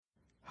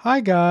Hi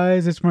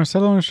guys, it's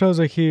Marcelo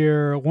Nostroza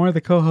here, one of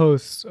the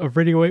co-hosts of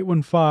Radio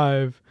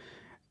 815,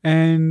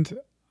 and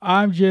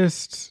I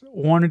just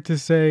wanted to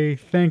say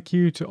thank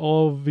you to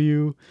all of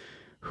you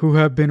who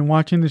have been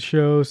watching the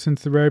show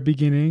since the very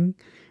beginning.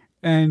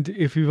 And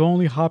if you've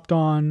only hopped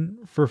on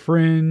for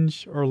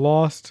Fringe or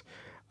Lost,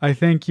 I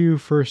thank you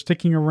for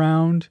sticking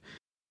around.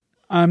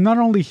 I'm not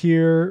only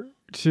here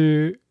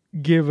to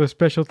give a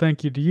special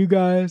thank you to you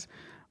guys,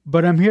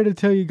 but I'm here to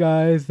tell you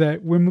guys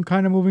that we're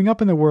kind of moving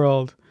up in the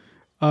world.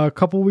 A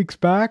couple weeks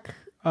back,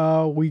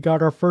 we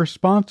got our first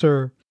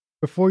sponsor.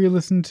 Before you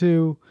listen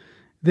to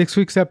this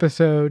week's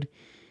episode,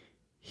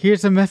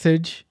 here's a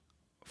message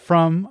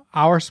from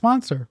our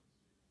sponsor.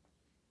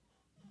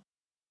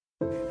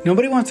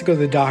 Nobody wants to go to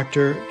the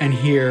doctor and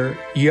hear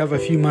you have a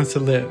few months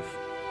to live.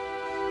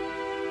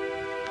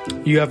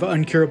 You have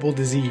an uncurable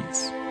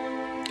disease.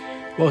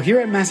 Well, here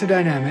at Massive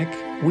Dynamic,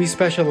 we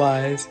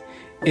specialize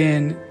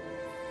in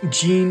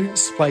gene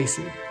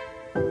splicing.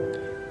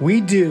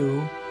 We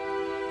do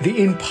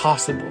the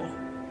impossible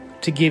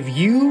to give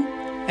you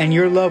and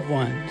your loved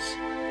ones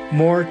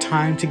more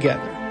time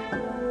together.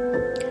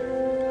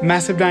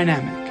 Massive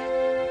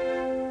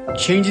Dynamic,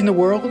 changing the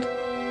world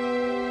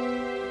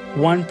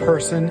one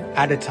person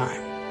at a time.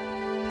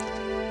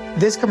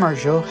 This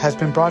commercial has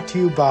been brought to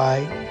you by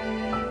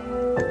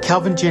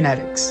Kelvin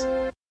Genetics.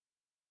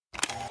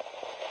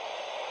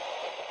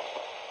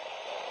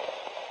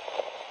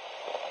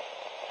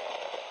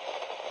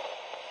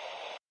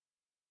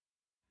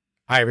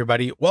 Hi,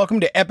 everybody. Welcome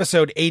to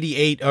episode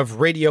 88 of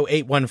Radio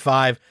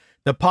 815,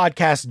 the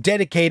podcast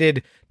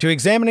dedicated to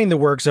examining the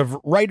works of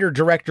writer,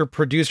 director,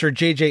 producer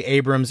J.J.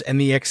 Abrams and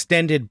the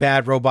extended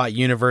Bad Robot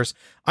universe.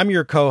 I'm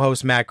your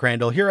co-host, Matt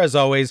Crandall, here as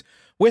always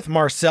with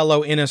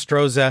Marcelo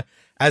Nostroza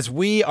as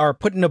we are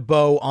putting a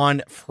bow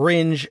on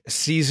Fringe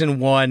Season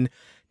 1.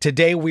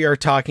 Today we are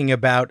talking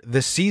about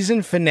the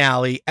season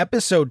finale,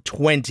 episode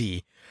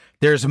 20.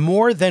 There's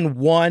more than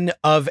one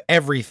of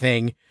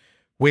everything,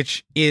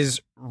 which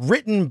is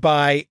written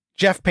by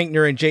Jeff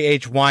Pinkner and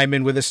J.H.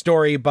 Wyman with a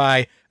story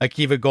by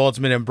Akiva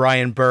Goldsman and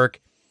Brian Burke.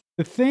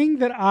 The thing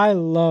that I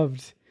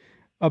loved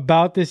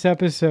about this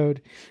episode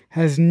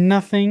has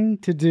nothing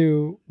to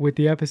do with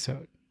the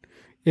episode.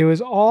 It was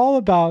all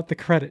about the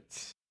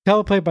credits.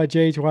 Teleplay by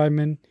J.H.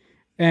 Wyman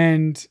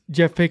and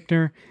Jeff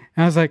Pinkner.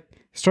 And I was like,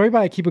 story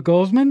by Akiva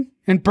Goldsman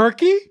and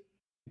Berkey?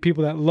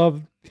 People that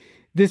love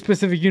this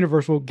specific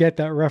universe will get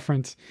that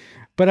reference.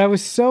 But I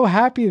was so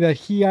happy that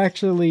he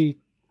actually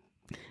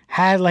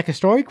had like a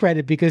story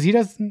credit because he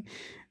doesn't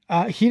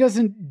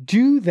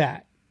do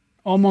that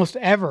almost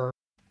ever.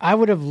 I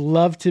would have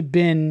loved to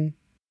been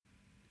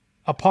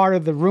a part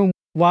of the room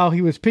while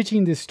he was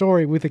pitching this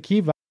story with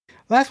Akiva.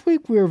 Last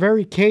week we were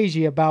very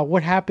cagey about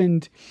what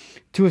happened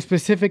to a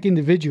specific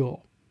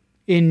individual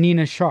in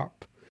Nina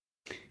Sharp.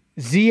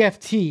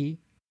 ZFT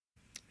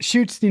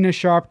shoots Nina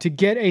Sharp to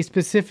get a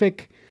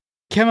specific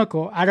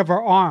chemical out of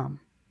her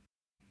arm.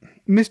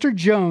 Mr.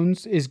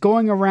 Jones is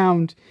going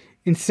around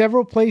in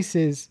several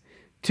places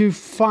to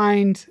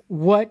find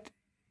what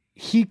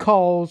he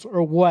calls,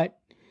 or what,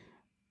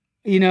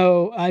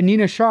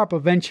 Nina Sharp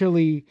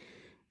eventually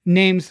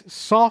names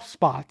soft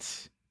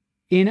spots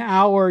in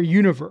our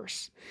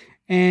universe.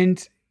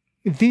 And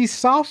these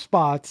soft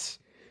spots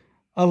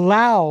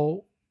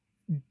allow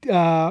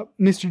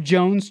Mr.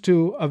 Jones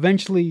to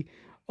eventually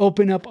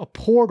open up a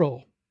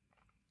portal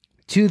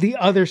to the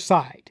other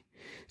side.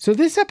 So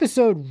this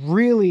episode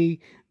really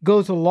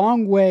goes a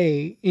long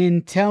way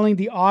in telling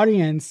the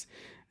audience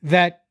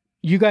that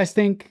you guys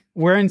think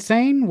we're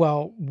insane.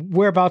 Well,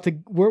 we're about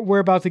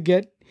to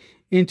get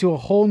into a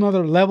whole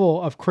nother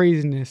level of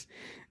craziness.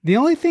 The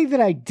only thing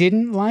that I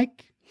didn't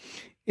like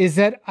is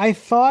that I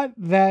thought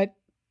that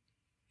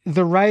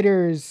the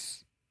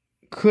writers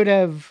could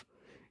have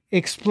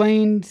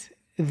explained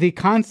the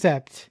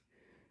concept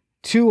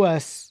to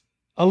us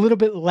a little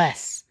bit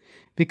less,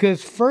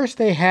 because first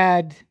they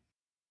had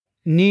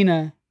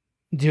Nina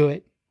do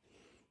it.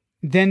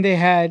 Then they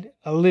had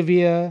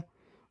Olivia,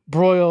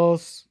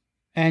 Broyles,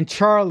 and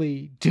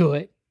Charlie do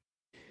it.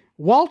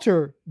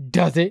 Walter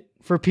does it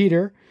for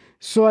Peter.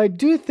 So I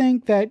do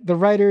think that the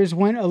writers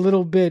went a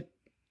little bit,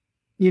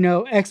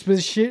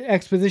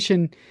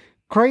 exposition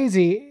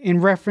crazy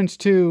in reference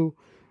to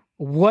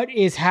what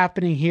is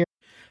happening here.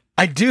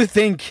 I do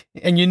think,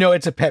 and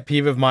it's a pet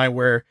peeve of mine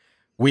where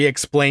we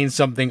explain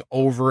something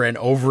over and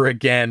over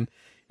again,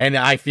 and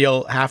I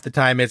feel half the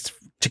time it's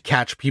to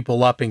catch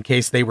people up in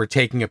case they were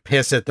taking a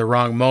piss at the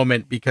wrong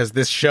moment, because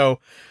this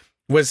show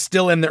was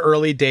still in the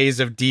early days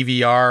of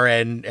DVR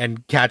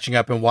and catching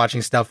up and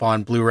watching stuff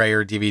on Blu-ray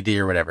or DVD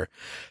or whatever.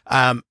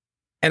 And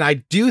I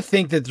do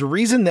think that the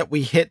reason that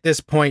we hit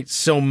this point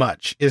so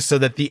much is so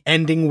that the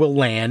ending will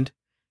land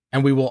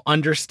and we will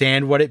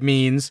understand what it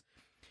means.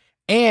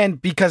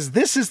 And because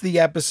this is the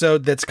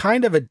episode that's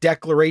kind of a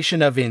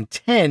declaration of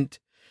intent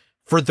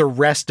for the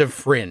rest of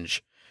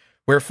Fringe,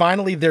 where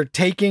finally they're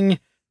taking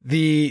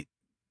the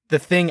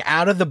thing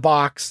out of the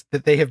box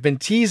that they have been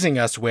teasing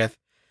us with,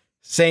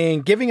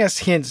 giving us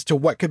hints to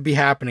what could be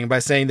happening by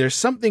saying there's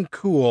something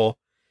cool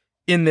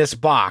in this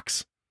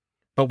box.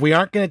 but we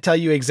aren't going to tell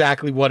you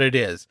exactly what it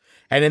is.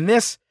 And in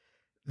this,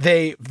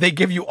 they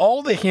give you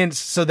all the hints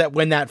so that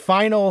when that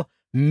final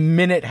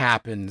minute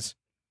happens,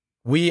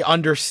 we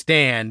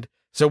understand.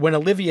 So when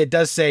Olivia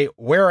does say,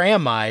 "Where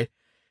am I?"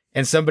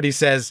 and somebody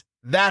says,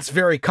 "That's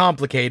very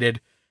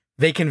complicated,"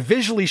 they can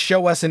visually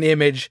show us an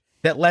image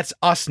that lets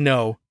us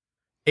know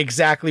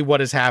exactly what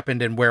has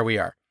happened and where we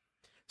are.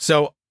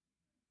 So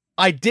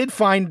I did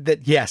find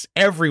that, yes,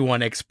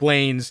 everyone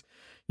explains,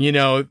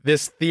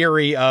 this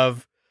theory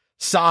of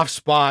soft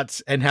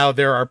spots and how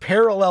there are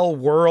parallel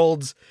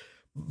worlds.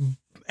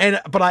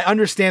 But I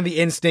understand the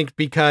instinct,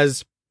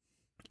 because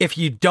if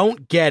you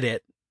don't get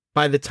it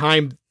by the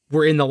time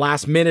we're in the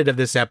last minute of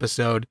this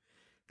episode,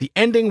 the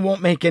ending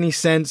won't make any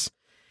sense.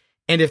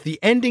 And if the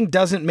ending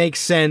doesn't make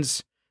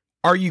sense,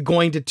 are you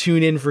going to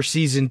tune in for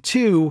season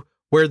 2,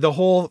 where the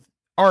whole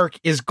arc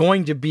is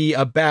going to be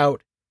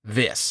about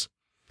this?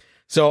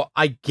 So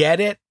I get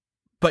it,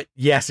 but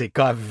yes, it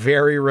got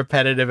very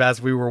repetitive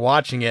as we were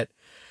watching it.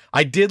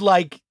 I did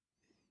like,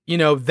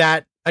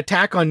 that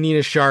attack on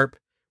Nina Sharp,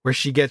 where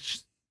she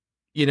gets,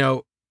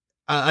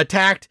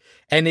 attacked,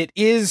 and it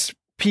is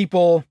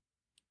people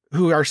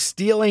who are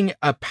stealing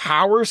a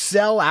power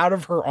cell out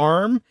of her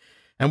arm.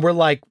 And we're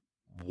like,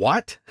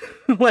 what?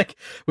 Like,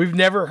 we've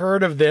never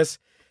heard of this.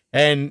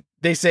 And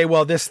they say,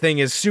 well, this thing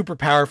is super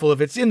powerful. If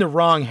it's in the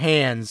wrong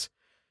hands,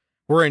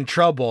 we're in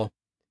trouble.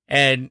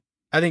 And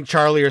I think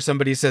Charlie or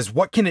somebody says,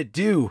 what can it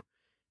do?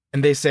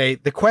 And they say,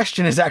 the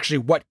question is actually,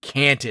 what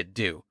can't it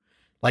do?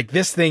 Like,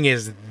 this thing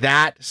is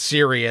that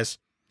serious.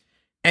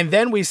 And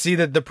then we see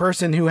that the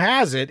person who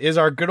has it is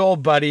our good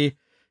old buddy,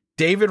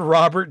 David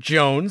Robert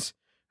Jones,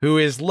 who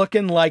is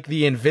looking like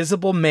the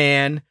Invisible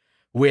Man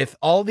with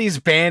all these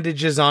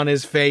bandages on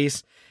his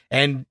face.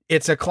 And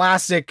it's a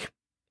classic,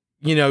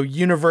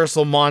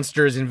 Universal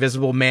Monsters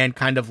Invisible Man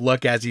kind of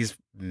look as he's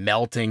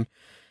melting.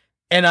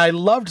 And I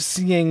loved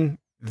seeing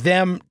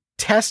them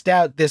test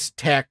out this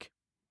tech,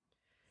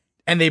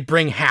 and they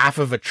bring half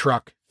of a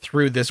truck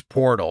through this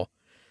portal.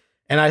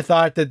 And I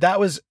thought that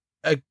was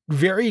a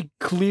very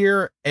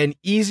clear and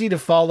easy to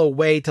follow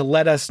way to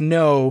let us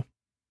know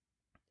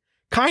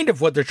kind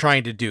of what they're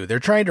trying to do. They're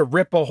trying to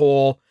rip a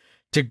hole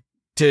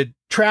to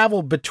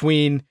travel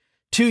between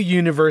two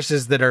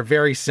universes that are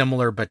very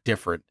similar but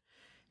different.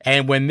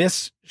 And when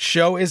this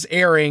show is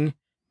airing,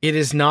 it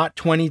is not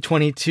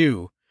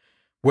 2022,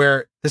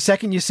 where the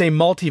second you say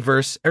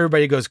multiverse,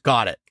 everybody goes,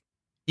 got it.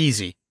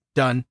 Easy.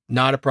 Done.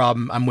 Not a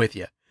problem. I'm with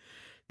you.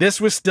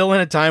 This was still in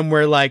a time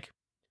where, like,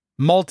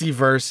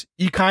 multiverse,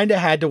 you kind of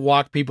had to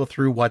walk people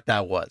through what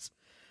that was.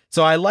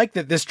 So I like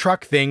that this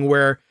truck thing,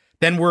 where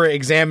then we're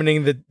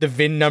examining the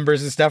VIN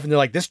numbers and stuff, and they're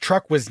like, this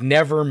truck was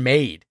never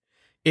made.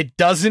 It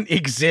doesn't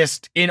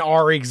exist in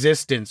our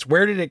existence.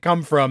 Where did it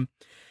come from?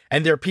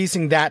 And they're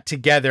piecing that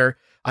together.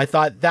 I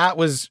thought that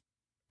was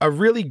a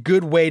really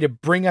good way to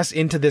bring us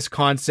into this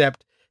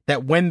concept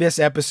that when this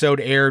episode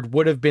aired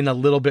would have been a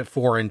little bit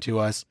foreign to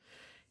us.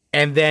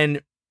 And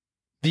then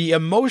the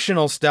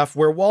emotional stuff,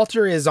 where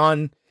Walter is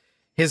on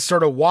his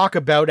sort of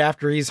walkabout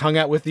after he's hung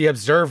out with the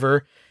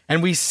Observer,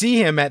 and we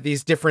see him at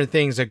these different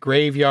things, a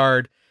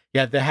graveyard,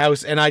 the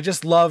house. And I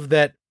just love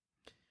that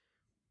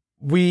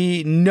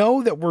we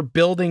know that we're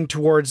building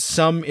towards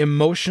some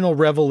emotional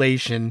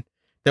revelation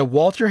that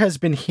Walter has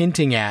been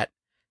hinting at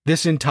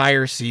this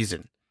entire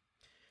season.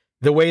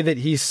 The way that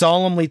he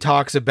solemnly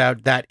talks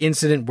about that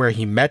incident where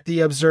he met the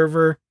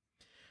Observer,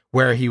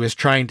 where he was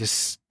trying to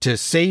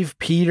save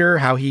Peter,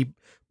 how he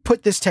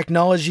put this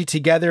technology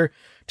together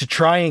to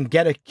try and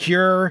get a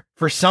cure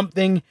for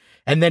something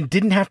and then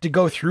didn't have to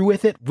go through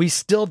with it. We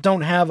still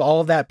don't have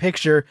all that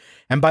picture.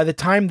 And by the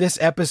time this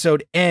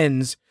episode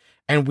ends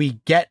and we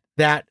get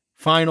that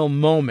final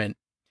moment,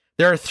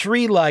 there are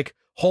 3 like,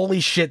 holy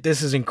shit,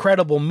 this is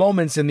incredible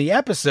moments in the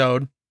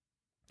episode.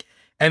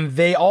 And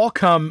they all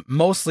come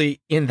mostly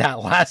in that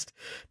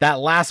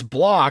last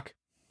block,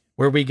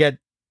 where we get,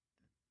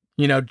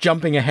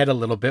 jumping ahead a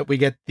little bit, we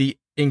get the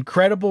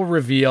incredible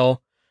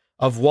reveal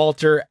of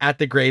Walter at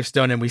the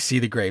gravestone, and we see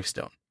the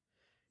gravestone.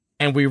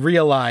 And we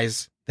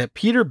realize that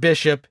Peter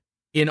Bishop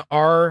in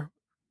our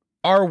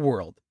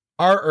world,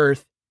 our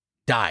Earth,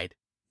 died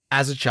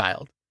as a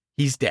child.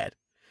 He's dead.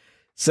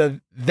 So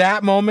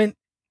that moment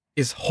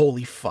is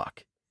holy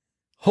fuck.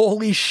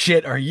 Holy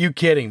shit, are you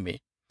kidding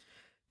me?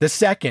 The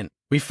second,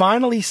 we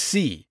finally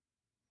see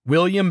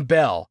William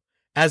Bell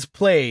as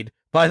played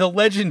by the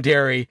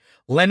legendary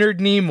Leonard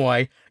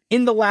Nimoy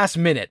in the last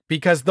minute,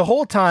 because the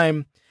whole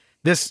time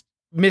this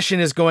mission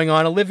is going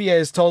on, Olivia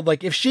is told,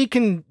 like, if she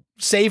can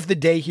save the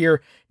day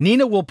here,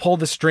 Nina will pull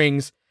the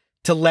strings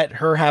to let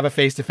her have a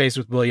face-to-face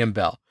with William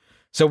Bell.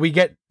 So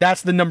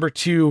that's the number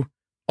 2.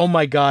 Oh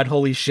my God,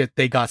 holy shit,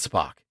 they got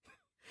Spock.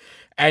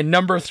 And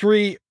number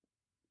 3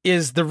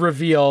 is the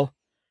reveal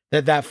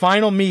that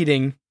final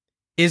meeting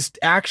is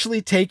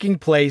actually taking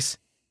place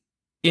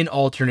in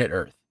alternate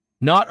Earth.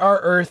 Not our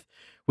Earth.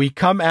 We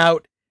come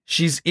out,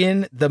 she's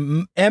in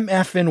the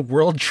MFN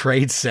World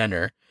Trade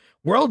Center.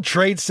 World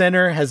Trade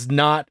Center has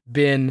not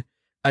been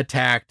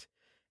attacked.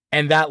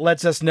 And that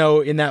lets us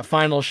know in that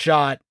final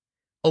shot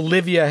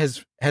Olivia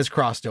has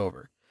crossed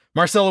over.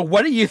 Marcelo,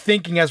 what are you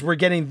thinking as we're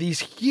getting these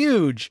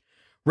huge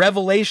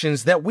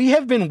revelations that we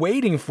have been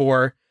waiting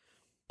for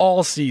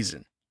all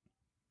season?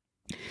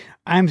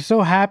 I'm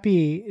so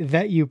happy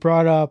that you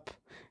brought up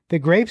the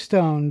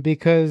gravestone,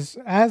 because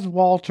as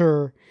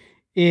Walter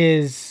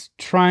is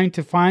trying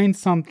to find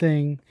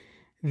something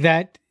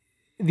that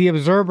the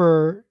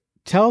observer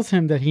tells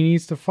him that he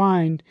needs to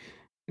find,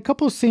 a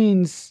couple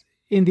scenes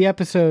in the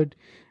episode,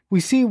 we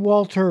see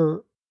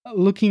Walter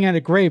looking at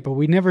a grave, but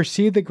we never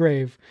see the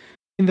grave.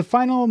 In the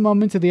final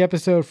moments of the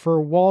episode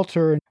for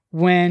Walter,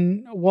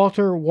 when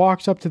Walter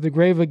walks up to the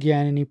grave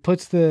again and he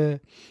puts the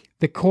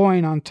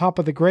coin on top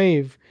of the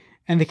grave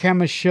and the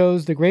camera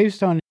shows the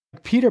gravestone,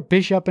 Peter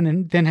Bishop,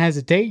 and then has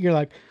a date, you're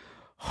like,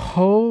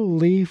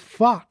 holy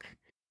fuck.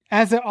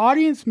 As an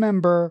audience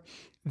member,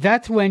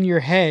 that's when your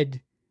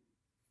head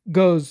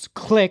goes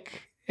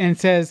click and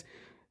says,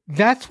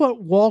 that's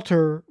what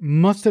Walter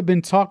must have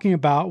been talking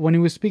about when he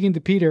was speaking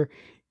to Peter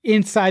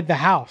inside the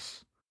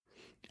house.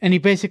 And he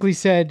basically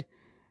said,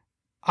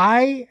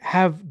 I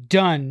have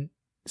done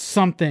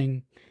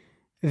something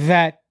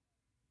that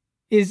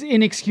is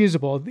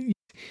inexcusable.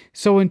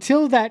 So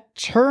until that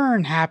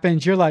turn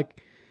happens, you're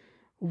like,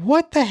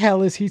 what the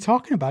hell is he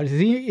talking about?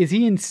 Is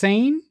he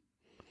insane?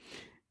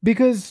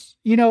 Because,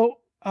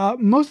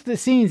 most of the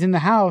scenes in the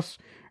house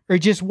are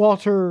just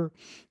Walter,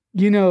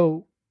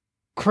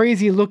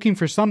 crazy looking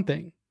for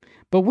something.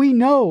 But we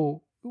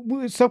know,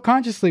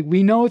 subconsciously,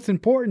 we know it's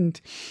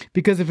important,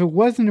 because if it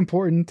wasn't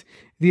important,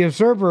 the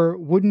observer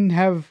wouldn't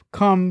have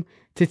come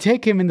to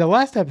take him in the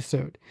last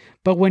episode.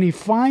 But when he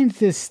finds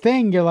this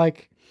thing, you're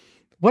like,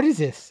 what is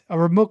this? A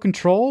remote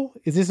control?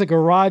 Is this a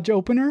garage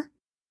opener?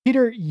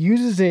 Peter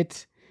uses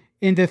it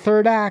in the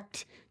third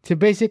act to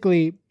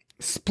basically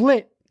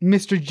split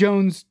Mr.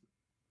 Jones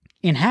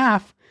in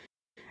half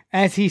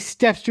as he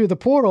steps through the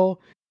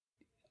portal.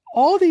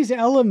 All these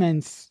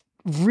elements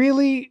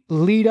really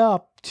lead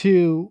up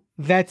to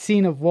that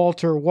scene of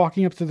Walter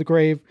walking up to the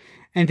grave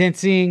and then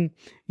seeing,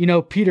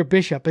 Peter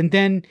Bishop. And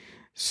then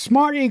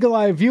smart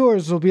eagle-eyed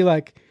viewers will be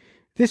like,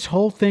 this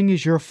whole thing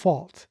is your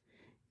fault.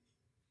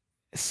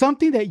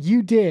 Something that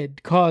you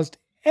did caused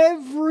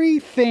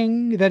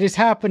everything that is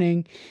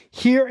happening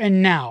here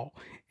and now.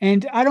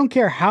 And I don't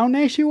care how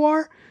nice you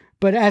are,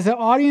 but as an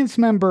audience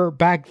member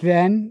back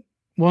then,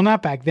 well,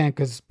 not back then,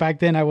 because back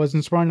then I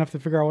wasn't smart enough to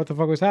figure out what the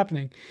fuck was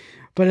happening.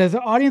 But as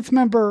an audience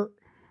member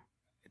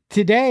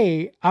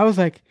today, I was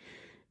like,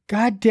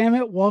 God damn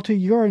it, Walter,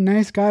 you're a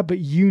nice guy, but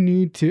you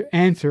need to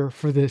answer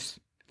for this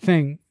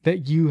thing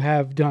that you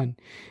have done.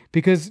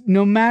 Because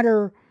no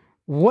matter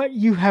what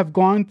you have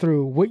gone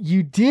through, what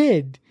you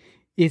did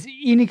is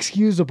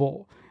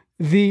inexcusable.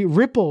 The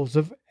ripples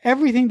of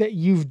everything that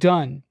you've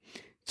done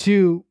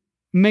to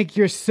make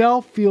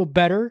yourself feel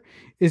better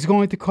is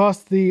going to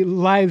cost the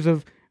lives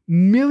of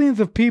millions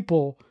of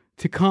people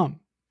to come.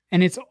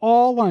 And it's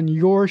all on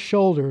your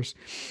shoulders.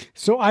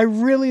 So I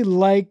really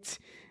liked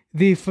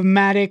the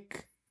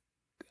thematic,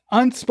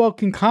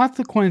 unspoken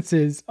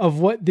consequences of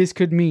what this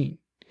could mean.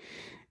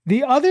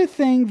 The other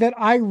thing that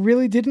I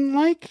really didn't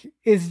like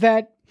is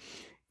that,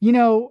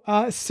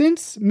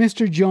 since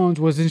Mr. Jones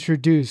was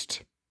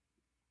introduced,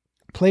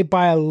 played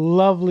by a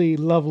lovely,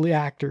 lovely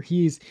actor,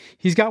 he's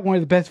got one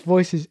of the best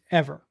voices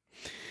ever.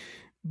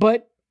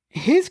 But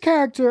his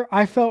character,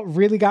 I felt,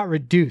 really got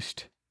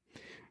reduced.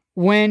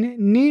 When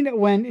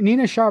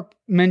Nina Sharp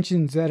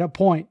mentions at a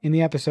point in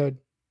the episode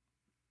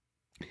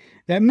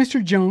that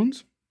Mr.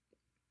 Jones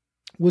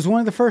was one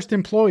of the first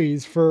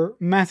employees for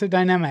Massive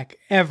Dynamic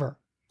ever.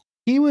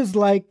 He was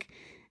like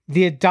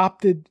the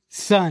adopted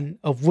son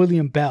of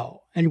William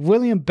Bell. And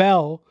William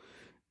Bell,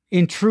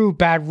 in true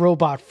Bad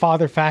Robot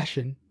father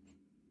fashion,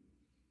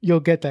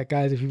 you'll get that,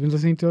 guys. If you've been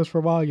listening to us for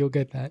a while, you'll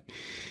get that.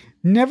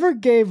 Never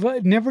gave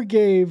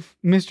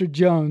Mr.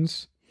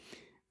 Jones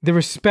the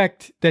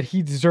respect that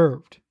he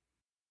deserved.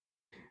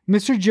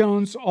 Mr.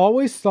 Jones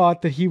always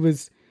thought that he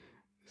was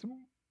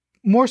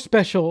more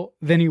special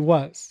than he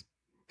was.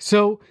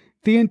 So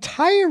the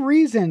entire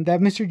reason that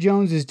Mr.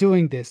 Jones is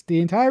doing this, the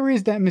entire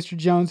reason that Mr.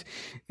 Jones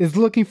is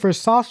looking for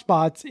soft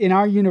spots in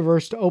our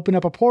universe to open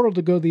up a portal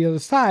to go to the other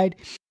side,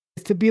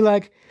 is to be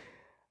like,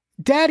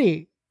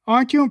 Daddy,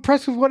 aren't you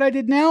impressed with what I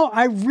did now?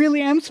 I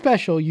really am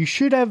special. You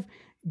should have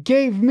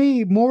gave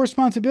me more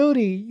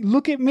responsibility.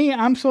 Look at me.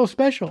 I'm so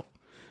special.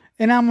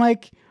 And I'm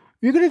like,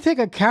 you're going to take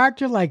a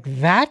character like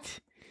that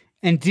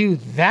and do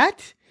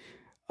that?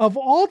 Of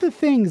all the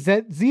things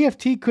that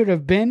ZFT could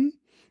have been,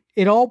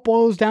 it all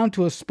boils down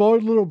to a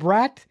spoiled little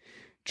brat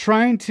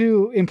trying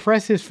to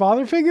impress his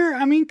father figure.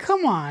 I mean,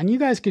 come on. You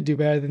guys could do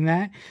better than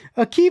that.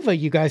 Akiva,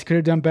 you guys could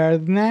have done better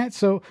than that.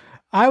 So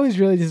I was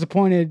really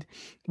disappointed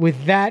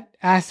with that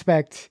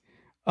aspect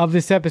of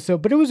this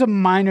episode, but it was a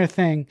minor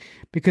thing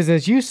because,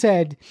 as you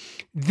said,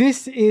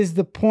 this is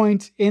the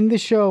point in the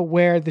show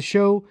where the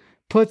show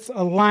puts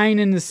a line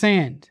in the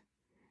sand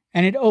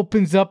and it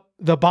opens up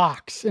the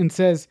box and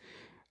says,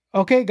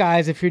 okay,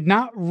 guys, if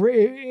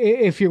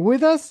you're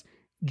with us,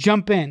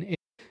 jump in.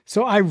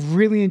 So I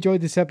really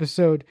enjoyed this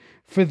episode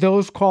for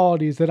those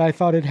qualities that I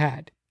thought it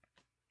had.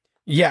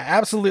 Yeah,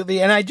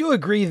 absolutely. And I do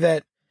agree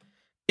that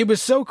it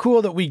was so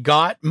cool that we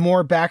got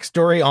more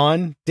backstory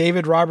on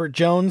David Robert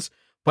Jones,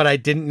 but I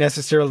didn't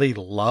necessarily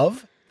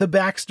love the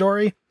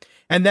backstory.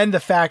 And then the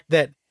fact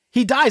that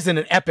he dies in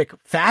an epic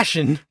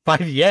fashion by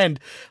the end,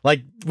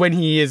 like when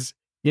he is,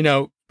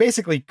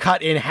 basically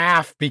cut in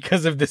half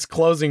because of this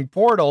closing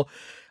portal.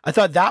 I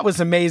thought that was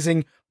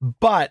amazing,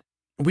 but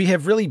we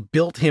have really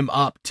built him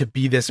up to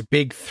be this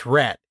big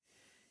threat.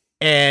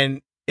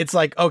 And it's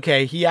like,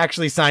 okay, he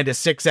actually signed a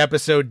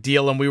 6-episode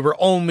deal and we were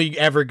only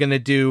ever going to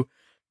do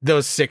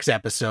those 6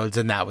 episodes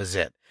and that was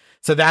it.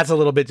 So that's a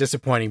little bit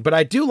disappointing, but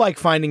I do like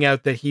finding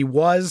out that he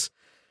was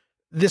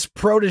this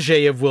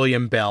protege of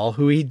William Bell,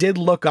 who he did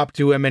look up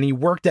to him and he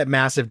worked at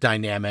Massive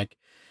Dynamic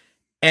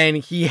and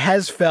he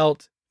has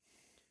felt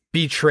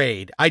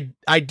betrayed.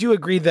 I do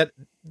agree that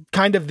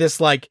kind of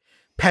this like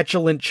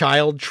petulant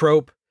child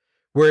trope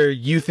where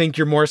you think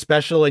you're more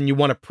special and you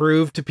want to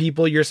prove to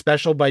people you're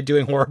special by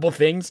doing horrible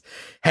things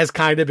has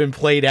kind of been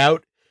played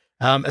out,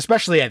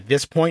 especially at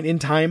this point in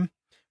time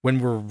when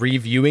we're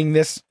reviewing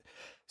this.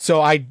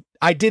 So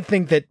I did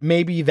think that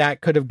maybe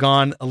that could have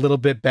gone a little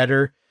bit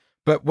better.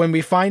 But when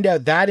we find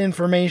out that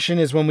information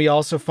is when we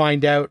also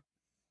find out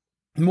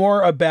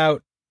more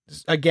about,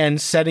 again,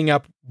 setting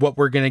up what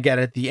we're going to get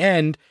at the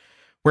end,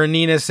 where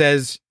Nina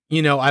says,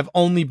 I've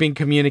only been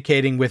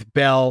communicating with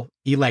Bell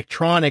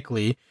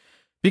electronically,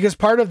 because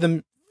part of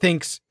them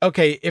thinks,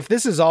 okay, if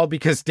this is all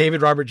because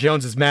David Robert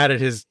Jones is mad at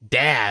his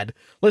dad,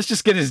 let's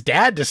just get his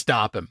dad to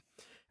stop him.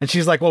 And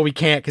she's like, well, we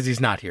can't because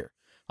he's not here.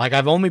 Like,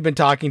 I've only been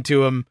talking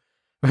to him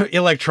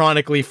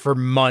electronically for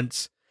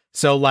months.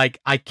 So like,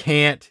 I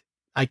can't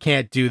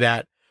do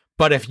that.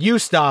 But if you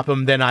stop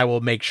him, then I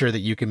will make sure that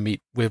you can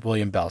meet with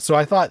William Bell. So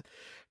I thought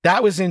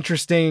that was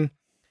interesting.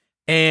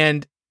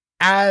 And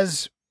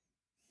as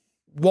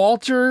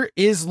Walter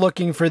is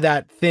looking for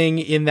that thing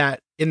in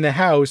the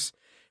house,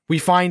 we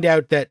find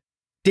out that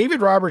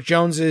David Robert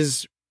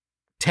Jones's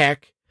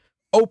tech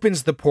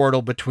opens the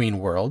portal between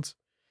worlds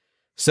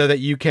so that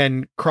you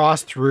can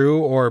cross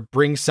through or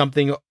bring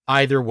something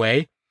either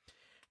way.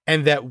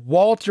 And that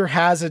Walter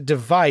has a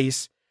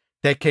device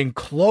that can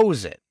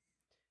close it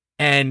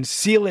and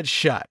seal it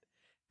shut.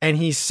 And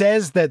he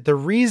says that the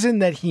reason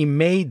that he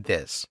made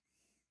this,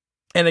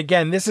 and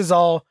again, this is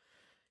all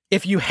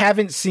if you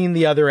haven't seen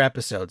the other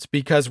episodes,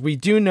 because we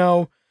do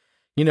know,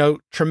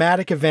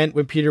 traumatic event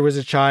when Peter was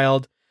a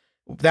child,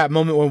 that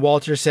moment when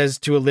Walter says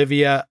to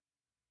Olivia,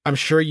 I'm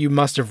sure you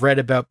must have read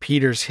about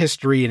Peter's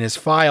history in his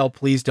file.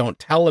 Please don't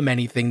tell him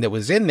anything that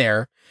was in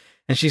there.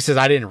 And she says,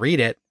 I didn't read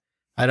it.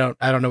 I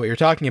don't know what you're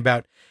talking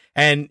about.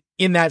 And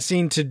in that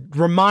scene, to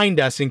remind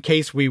us, in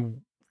case we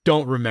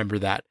don't remember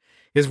that,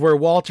 is where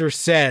Walter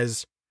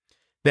says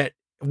that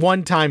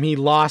one time he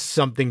lost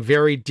something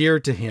very dear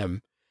to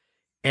him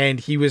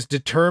and he was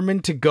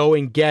determined to go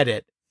and get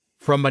it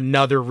from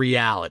another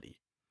reality.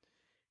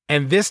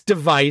 And this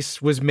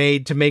device was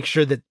made to make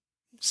sure that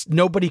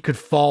nobody could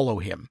follow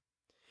him.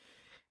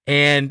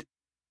 And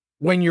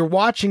when you're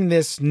watching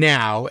this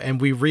now and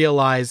we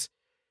realize,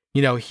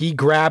 he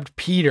grabbed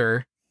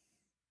Peter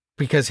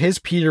because his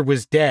Peter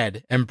was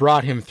dead and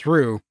brought him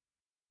through.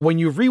 When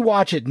you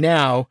rewatch it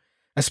now,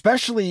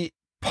 especially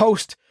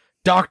post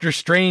Doctor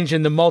Strange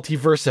in the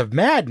Multiverse of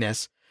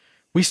Madness,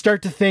 we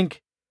start to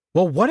think,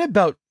 well, what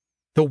about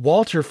the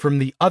Walter from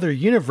the other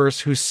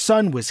universe whose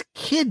son was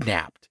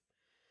kidnapped?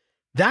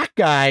 That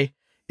guy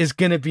is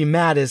going to be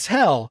mad as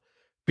hell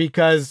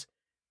because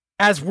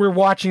as we're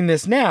watching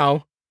this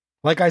now,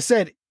 like I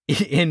said,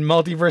 in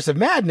Multiverse of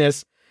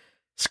Madness,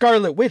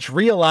 Scarlet Witch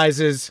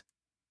realizes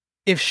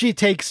if she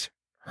takes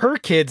her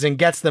kids and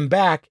gets them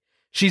back,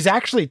 she's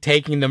actually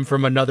taking them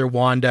from another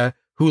Wanda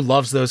who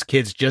loves those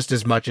kids just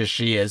as much as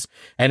she is.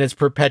 And it's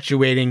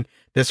perpetuating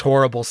this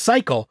horrible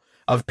cycle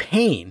of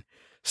pain.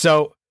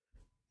 So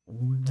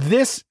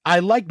this, I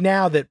like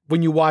now that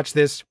when you watch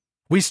this,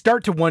 we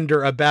start to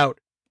wonder about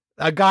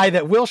a guy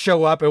that will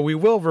show up and we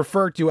will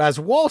refer to as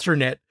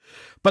Walternate,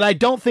 but I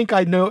don't think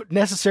I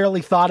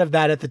necessarily thought of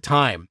that at the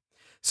time.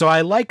 So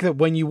I like that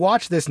when you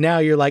watch this now,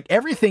 you're like,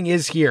 everything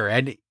is here.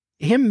 And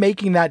him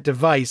making that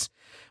device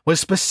was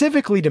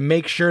specifically to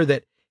make sure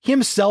that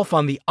himself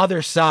on the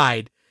other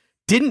side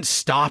didn't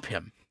stop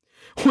him,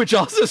 which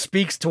also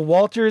speaks to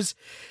Walter's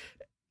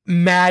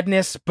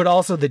madness, but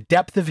also the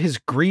depth of his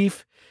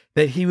grief,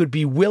 that he would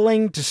be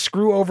willing to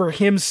screw over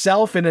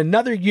himself in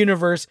another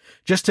universe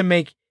just to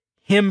make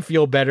him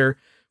feel better,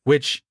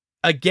 which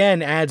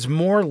again adds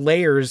more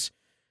layers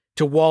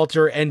to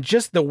Walter, and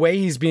just the way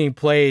he's being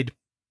played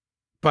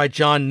by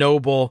John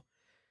Noble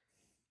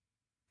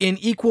in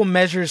equal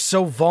measures,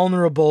 so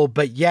vulnerable,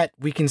 but yet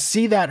we can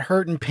see that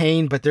hurt and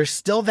pain, but there's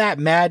still that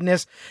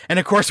madness. And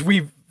of course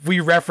we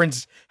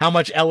reference how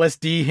much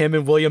LSD him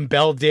and William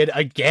Bell did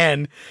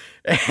again.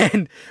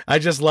 And I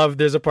just love,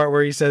 there's a part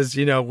where he says,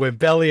 when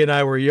Belly and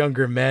I were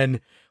younger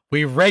men,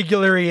 we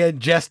regularly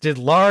ingested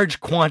large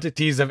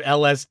quantities of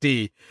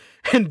LSD.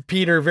 And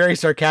Peter very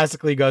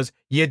sarcastically goes,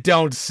 you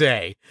don't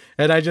say.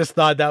 And I just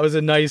thought that was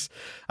a nice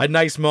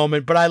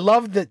moment. But I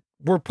love that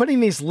we're putting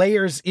these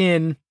layers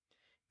in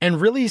and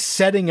really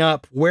setting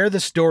up where the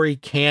story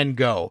can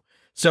go.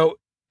 So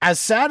as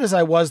sad as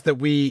I was that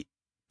we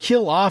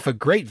kill off a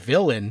great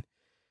villain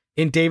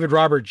in David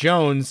Robert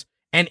Jones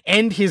and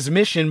end his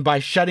mission by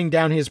shutting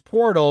down his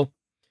portal,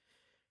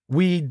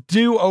 we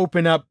do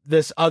open up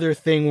this other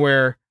thing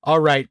where, all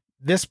right,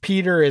 this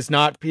Peter is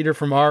not Peter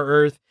from our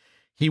Earth.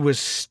 He was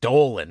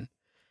stolen.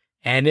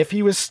 And if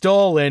he was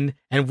stolen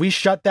and we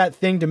shut that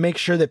thing to make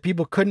sure that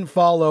people couldn't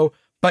follow,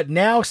 but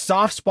now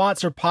soft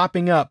spots are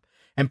popping up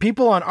and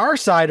people on our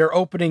side are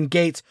opening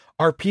gates,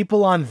 are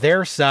people on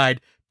their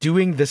side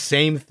doing the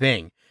same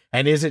thing?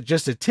 And is it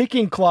just a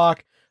ticking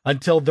clock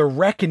until the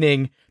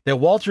reckoning that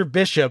Walter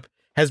Bishop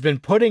has been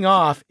putting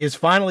off is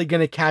finally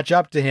going to catch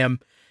up to him?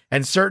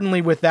 And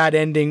certainly with that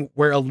ending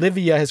where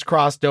Olivia has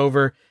crossed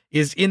over,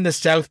 is in the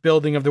South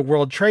Building of the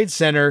World Trade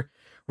Center,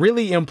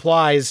 really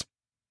implies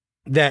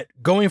that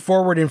going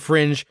forward in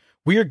Fringe,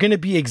 we are going to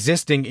be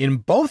existing in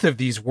both of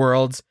these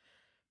worlds.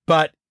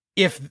 But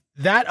if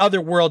that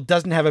other world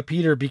doesn't have a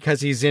Peter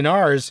because he's in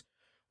ours,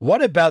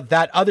 what about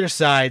that other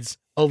side's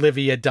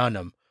Olivia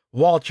Dunham,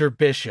 Walter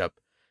Bishop,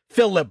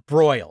 Philip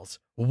Broyles?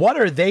 What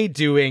are they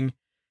doing?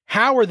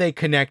 How are they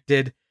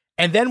connected?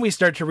 And then we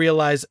start to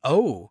realize,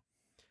 oh,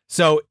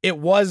 so it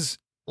was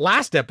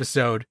last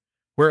episode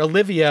where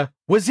Olivia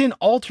was in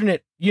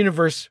alternate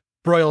universe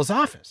Broyles'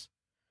 office.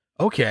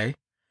 Okay.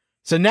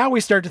 So now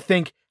we start to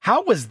think,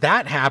 how was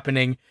that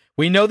happening?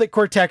 We know that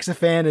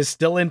Cortexiphan is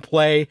still in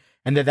play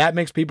and that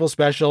makes people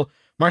special.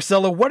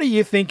 Marcelo, what are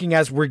you thinking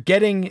as we're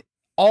getting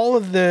all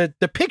of the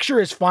picture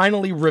is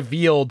finally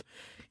revealed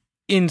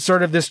in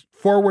sort of this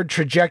forward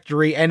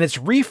trajectory, and it's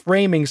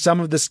reframing some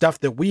of the stuff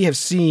that we have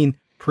seen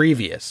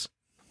previous?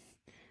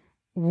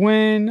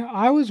 When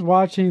I was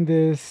watching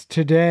this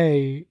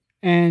today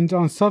and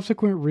on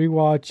subsequent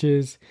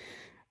rewatches,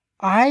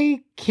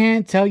 I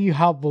can't tell you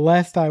how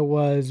blessed I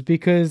was,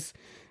 because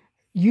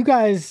you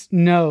guys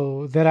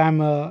know that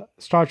I'm a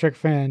Star Trek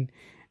fan.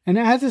 And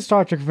as a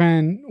Star Trek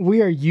fan,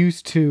 we are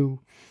used to,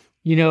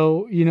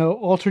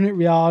 alternate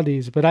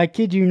realities. But I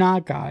kid you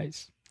not,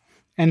 guys.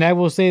 And I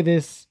will say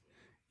this,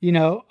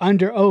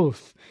 under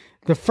oath.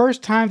 The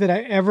first time that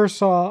I ever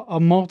saw a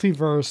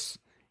multiverse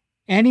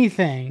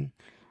anything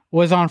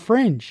was on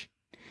Fringe.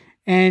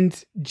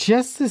 And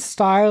just the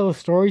style of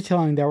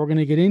storytelling that we're going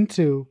to get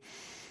into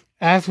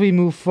as we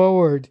move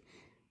forward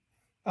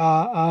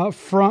into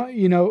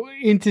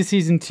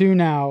season 2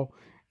 now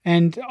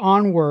and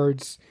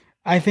onwards,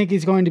 I think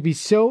is going to be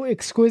so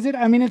exquisite.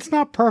 I mean, it's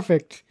not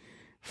perfect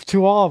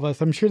to all of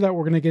us. I'm sure that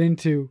we're going to get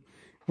into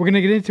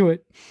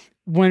it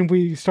when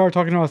we start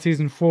talking about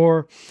season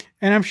 4,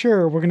 and I'm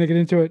sure we're going to get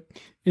into it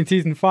in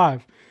season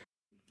 5.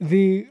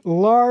 The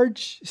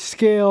large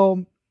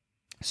scale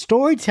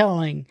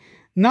storytelling,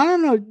 not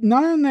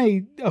on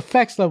a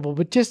effects level,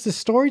 but just the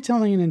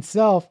storytelling in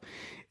itself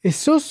is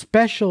so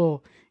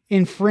special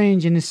in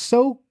Fringe and is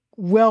so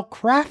well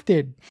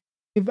crafted.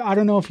 I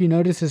don't know if you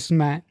noticed this,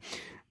 Matt,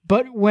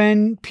 but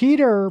when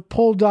Peter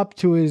pulled up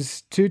to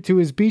his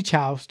beach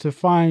house to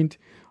find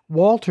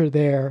Walter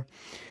there,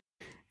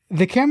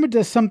 the camera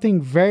does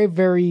something very,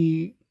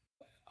 very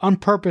on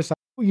purpose.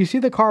 You see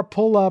the car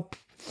pull up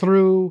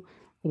through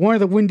one of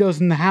the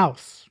windows in the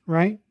house,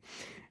 right?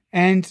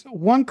 And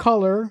one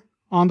color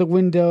on the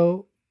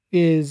window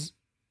is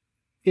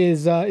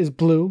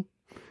blue,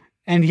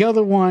 and the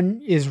other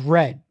one is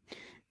red.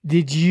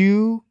 Did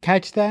you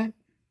catch that?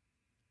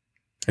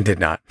 I did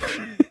not.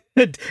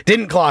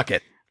 Didn't clock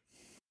it.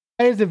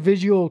 That is a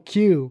visual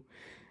cue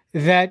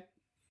that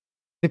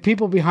the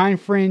people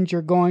behind Fringe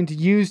are going to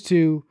use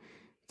to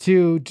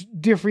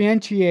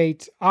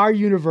differentiate our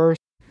universe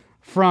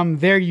from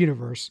their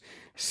universe.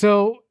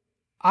 So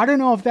I don't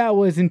know if that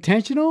was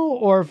intentional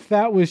or if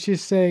that was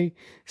just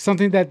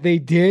something that they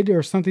did,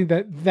 or something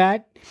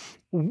that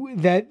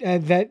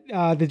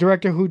the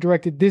director who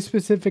directed this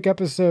specific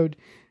episode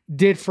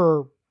did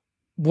for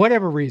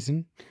whatever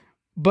reason.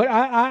 But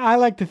I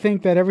like to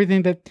think that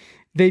everything that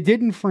they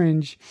did in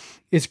Fringe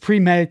is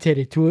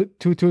premeditated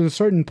to a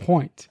certain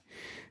point.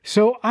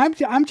 So I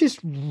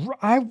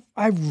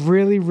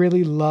really,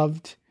 really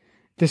loved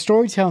the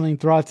storytelling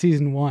throughout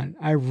season 1.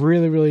 I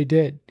really, really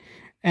did.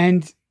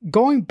 And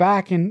going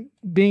back and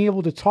being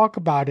able to talk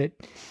about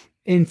it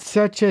in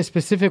such a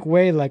specific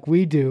way like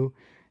we do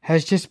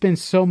has just been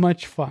so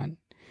much fun.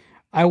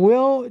 I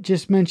will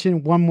just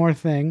mention one more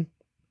thing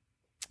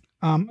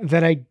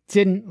that I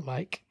didn't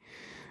like.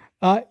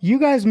 You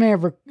guys may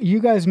have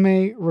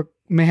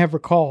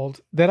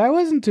recalled that I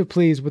wasn't too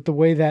pleased with the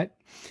way that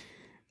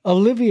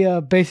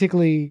Olivia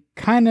basically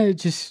kind of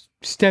just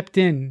stepped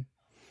in,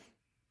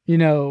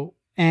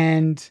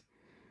 and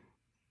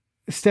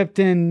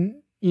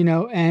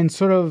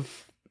sort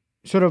of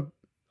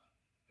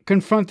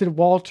confronted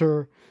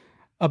Walter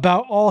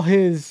about all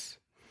his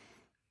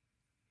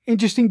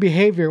interesting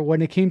behavior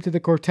when it came to the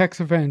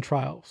Cortexiphan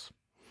trials.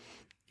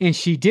 And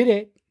she did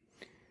it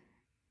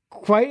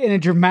quite in a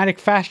dramatic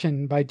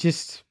fashion by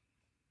just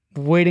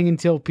waiting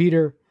until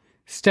Peter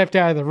stepped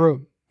out of the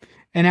room.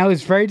 And I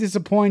was very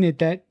disappointed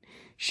that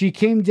she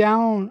came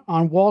down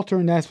on Walter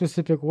in that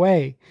specific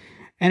way.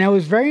 And I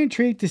was very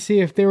intrigued to see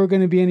if there were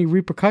going to be any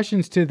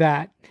repercussions to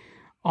that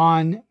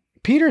on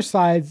Peter's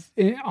side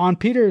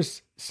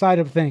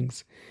of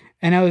things.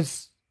 And I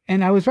was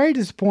very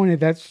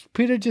disappointed that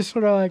Peter just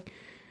sort of like,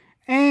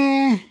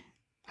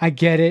 I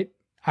get it.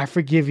 I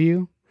forgive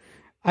you.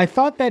 I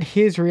thought that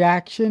his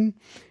reaction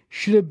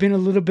should have been a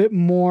little bit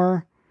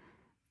more,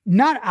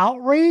 not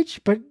outrage,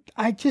 but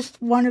I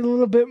just wanted a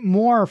little bit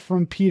more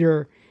from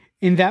Peter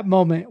in that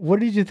moment.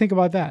 What did you think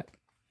about that?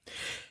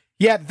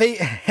 Yeah,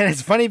 and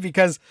it's funny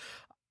because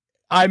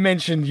I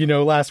mentioned,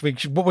 last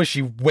week, what was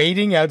she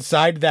waiting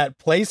outside that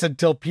place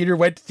until Peter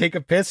went to take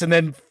a piss and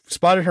then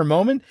spotted her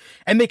moment?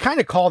 And they kind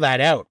of call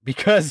that out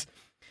because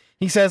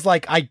he says,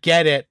 like, I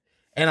get it.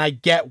 And I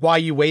get why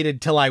you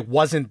waited till I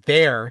wasn't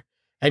there.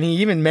 And he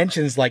even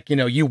mentions, like,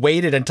 you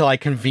waited until I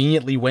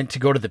conveniently went to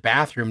go to the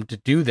bathroom to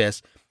do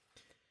this.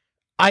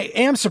 I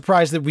am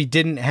surprised that we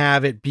didn't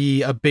have it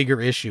be a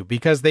bigger issue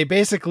because they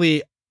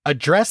basically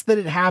address that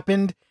it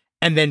happened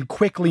and then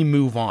quickly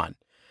move on.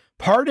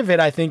 Part of it,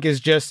 I think, is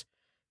just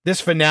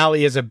this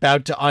finale is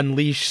about to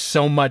unleash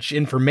so much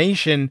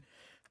information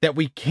that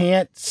we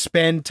can't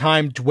spend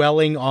time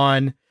dwelling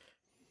on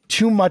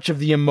too much of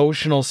the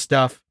emotional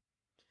stuff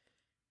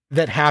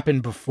that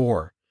happened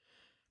before.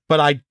 But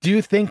I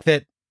do think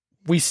that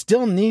we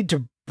still need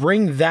to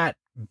bring that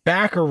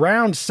back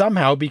around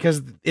somehow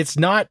because it's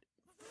not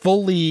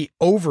fully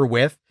over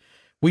with.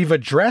 We've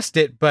addressed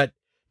it, but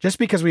just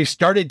because we've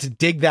started to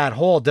dig that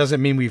hole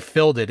doesn't mean we've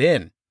filled it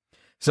in.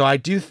 So I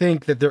do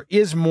think that there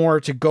is more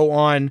to go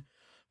on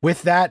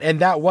with that. And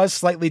that was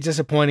slightly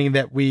disappointing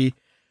that we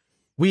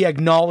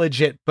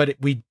acknowledge it, but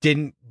we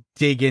didn't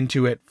dig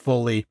into it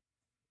fully.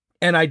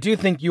 And I do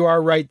think you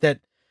are right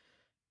that,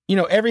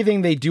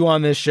 everything they do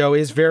on this show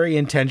is very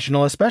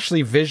intentional,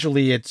 especially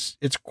visually. It's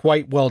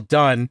quite well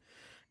done.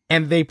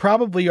 And they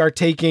probably are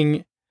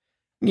taking,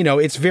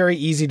 it's very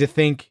easy to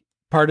think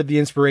part of the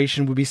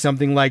inspiration would be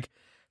something like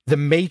The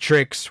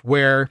Matrix,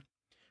 where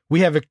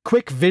we have a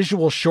quick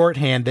visual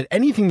shorthand that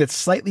anything that's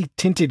slightly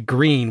tinted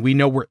green, we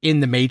know we're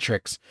in the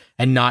Matrix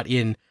and not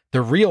in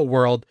the real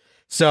world.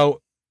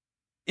 So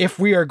if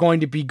we are going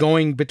to be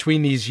going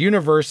between these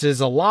universes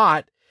a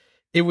lot,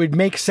 it would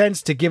make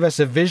sense to give us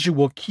a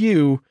visual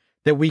cue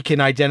that we can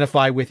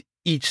identify with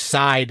each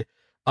side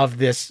of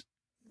this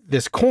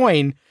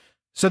coin,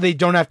 so they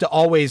don't have to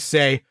always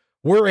say,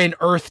 we're in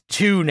Earth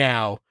 2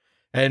 now,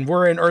 and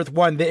we're in Earth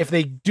 1. If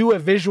they do a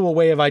visual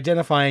way of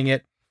identifying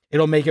it,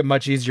 it'll make it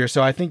much easier.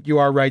 So I think you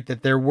are right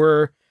that there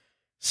were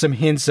some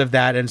hints of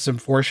that and some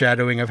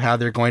foreshadowing of how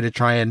they're going to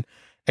try and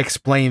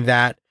explain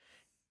that.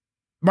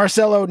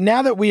 Marcelo,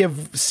 now that we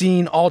have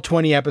seen all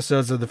 20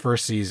 episodes of the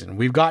first season,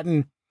 we've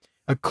gotten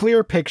a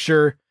clear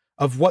picture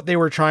of what they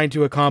were trying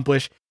to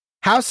accomplish.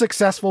 How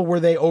successful were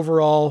they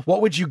overall?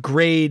 What would you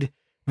grade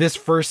this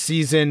first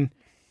season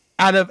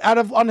out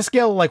of on a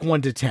scale of like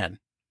 1 to 10?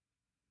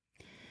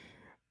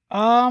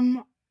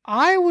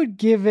 I would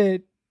give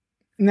it.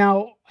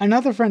 Now,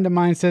 another friend of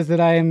mine says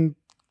that I am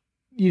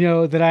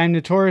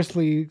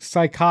notoriously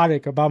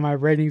psychotic about my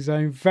ratings.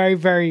 I'm very,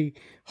 very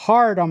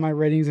hard on my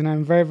ratings, and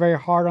I'm very, very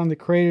hard on the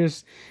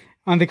creators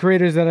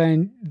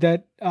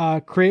that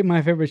create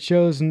my favorite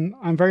shows, and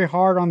I'm very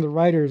hard on the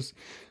writers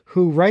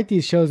who write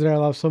these shows that I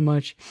love so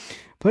much.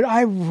 But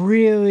I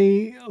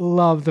really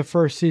loved the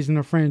first season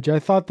of Fringe. I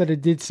thought that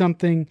it did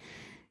something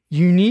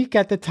unique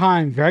at the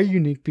time, very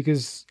unique,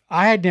 because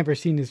I had never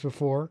seen this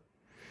before.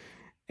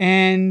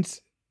 And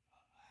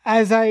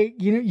as I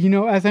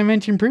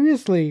mentioned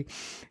previously,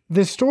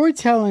 the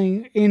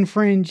storytelling in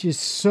Fringe is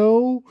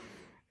so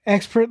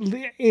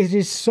expertly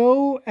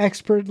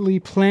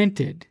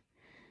planted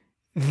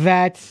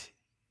that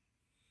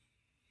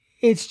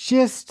it's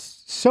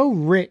just so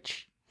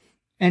rich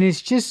and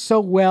it's just so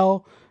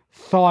well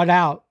thought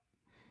out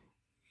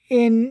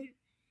in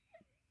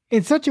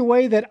such a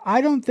way that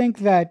I don't think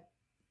that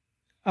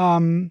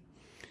a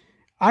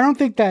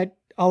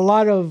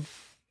lot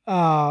of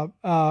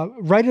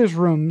writers'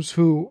 rooms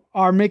who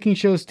are making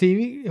shows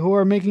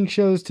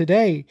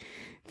today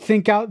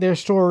think out their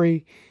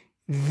story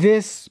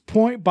this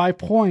point by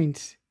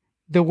point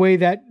the way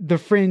that the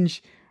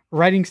Fringe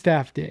writing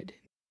staff did.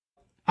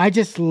 I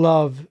just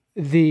love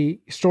the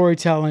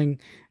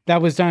storytelling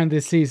that was done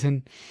this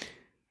season,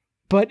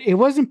 but it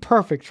wasn't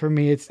perfect for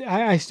me.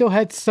 I still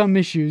had some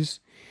issues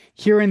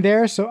here and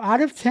there. So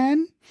out of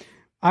 10,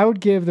 I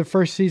would give the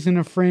first season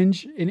of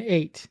Fringe an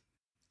 8.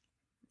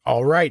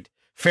 All right.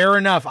 Fair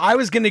enough. I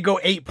was going to go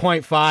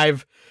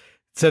 8.5.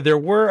 So there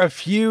were a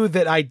few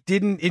that I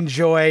didn't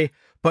enjoy,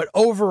 but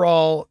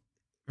overall,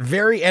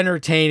 very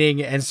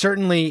entertaining and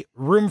certainly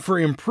room for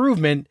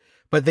improvement.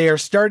 But they are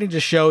starting to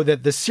show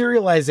that the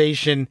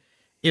serialization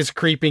is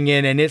creeping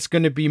in, and it's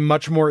going to be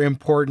much more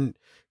important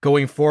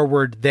going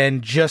forward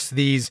than just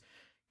these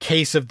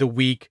case of the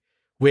week,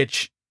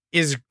 which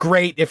is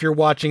great if you're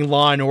watching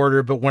Law and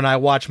Order. But when I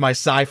watch my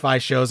sci-fi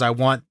shows, I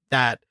want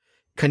that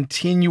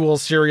continual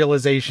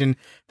serialization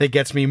that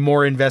gets me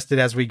more invested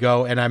as we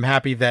go. And I'm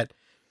happy that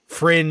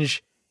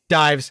Fringe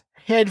dives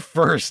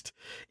headfirst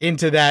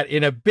into that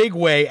in a big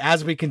way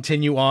as we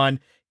continue on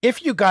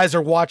If you guys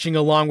are watching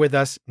along with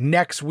us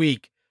next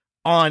week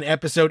on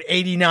episode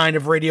 89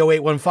 of Radio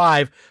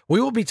 815, we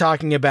will be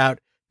talking about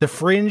The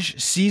Fringe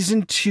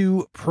Season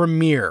 2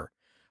 premiere,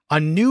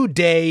 A New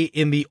Day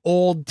in the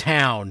Old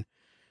Town,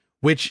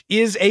 which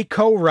is a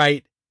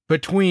co-write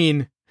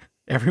between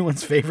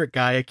everyone's favorite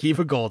guy,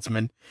 Akiva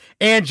Goldsman,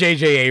 and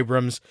J.J.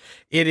 Abrams.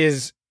 It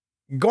is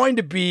going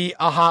to be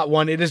a hot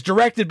one. It is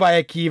directed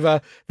by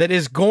Akiva, that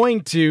is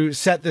going to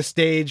set the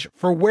stage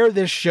for where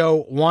this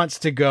show wants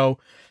to go.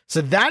 So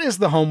that is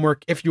the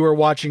homework if you are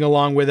watching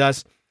along with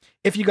us.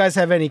 If you guys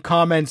have any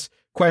comments,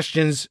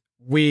 questions,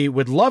 we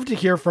would love to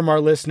hear from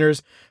our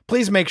listeners.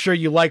 Please make sure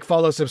you like,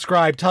 follow,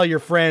 subscribe, tell your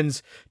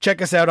friends,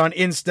 check us out on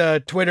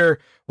Insta, Twitter,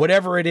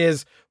 whatever it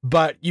is.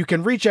 But you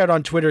can reach out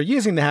on Twitter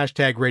using the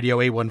hashtag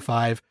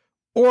Radio815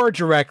 or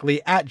directly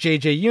at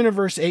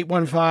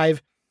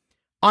JJUniverse815.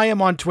 I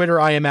am on Twitter.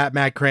 I am at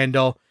Matt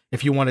Crandall.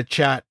 If you want to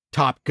chat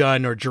Top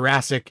Gun or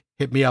Jurassic,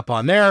 hit me up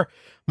on there.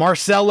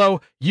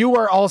 Marcelo, you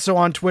are also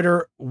on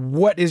Twitter.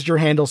 What is your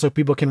handle so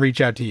people can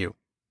reach out to you?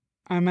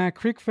 I'm at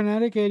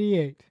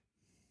CreekFanatic88.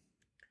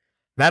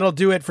 That'll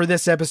do it for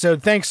this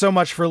episode. Thanks so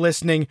much for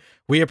listening.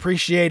 We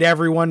appreciate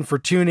everyone for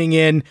tuning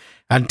in.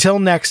 Until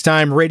next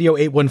time, Radio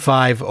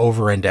 815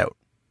 over and out.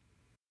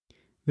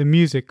 The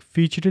music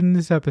featured in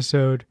this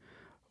episode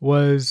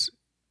was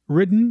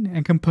written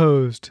and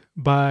composed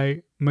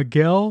by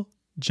Miguel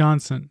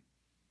Johnson.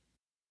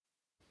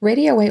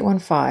 Radio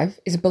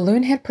 815 is a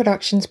Balloonhead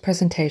Productions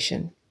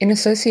presentation in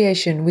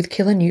association with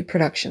Killer Newt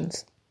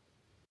Productions.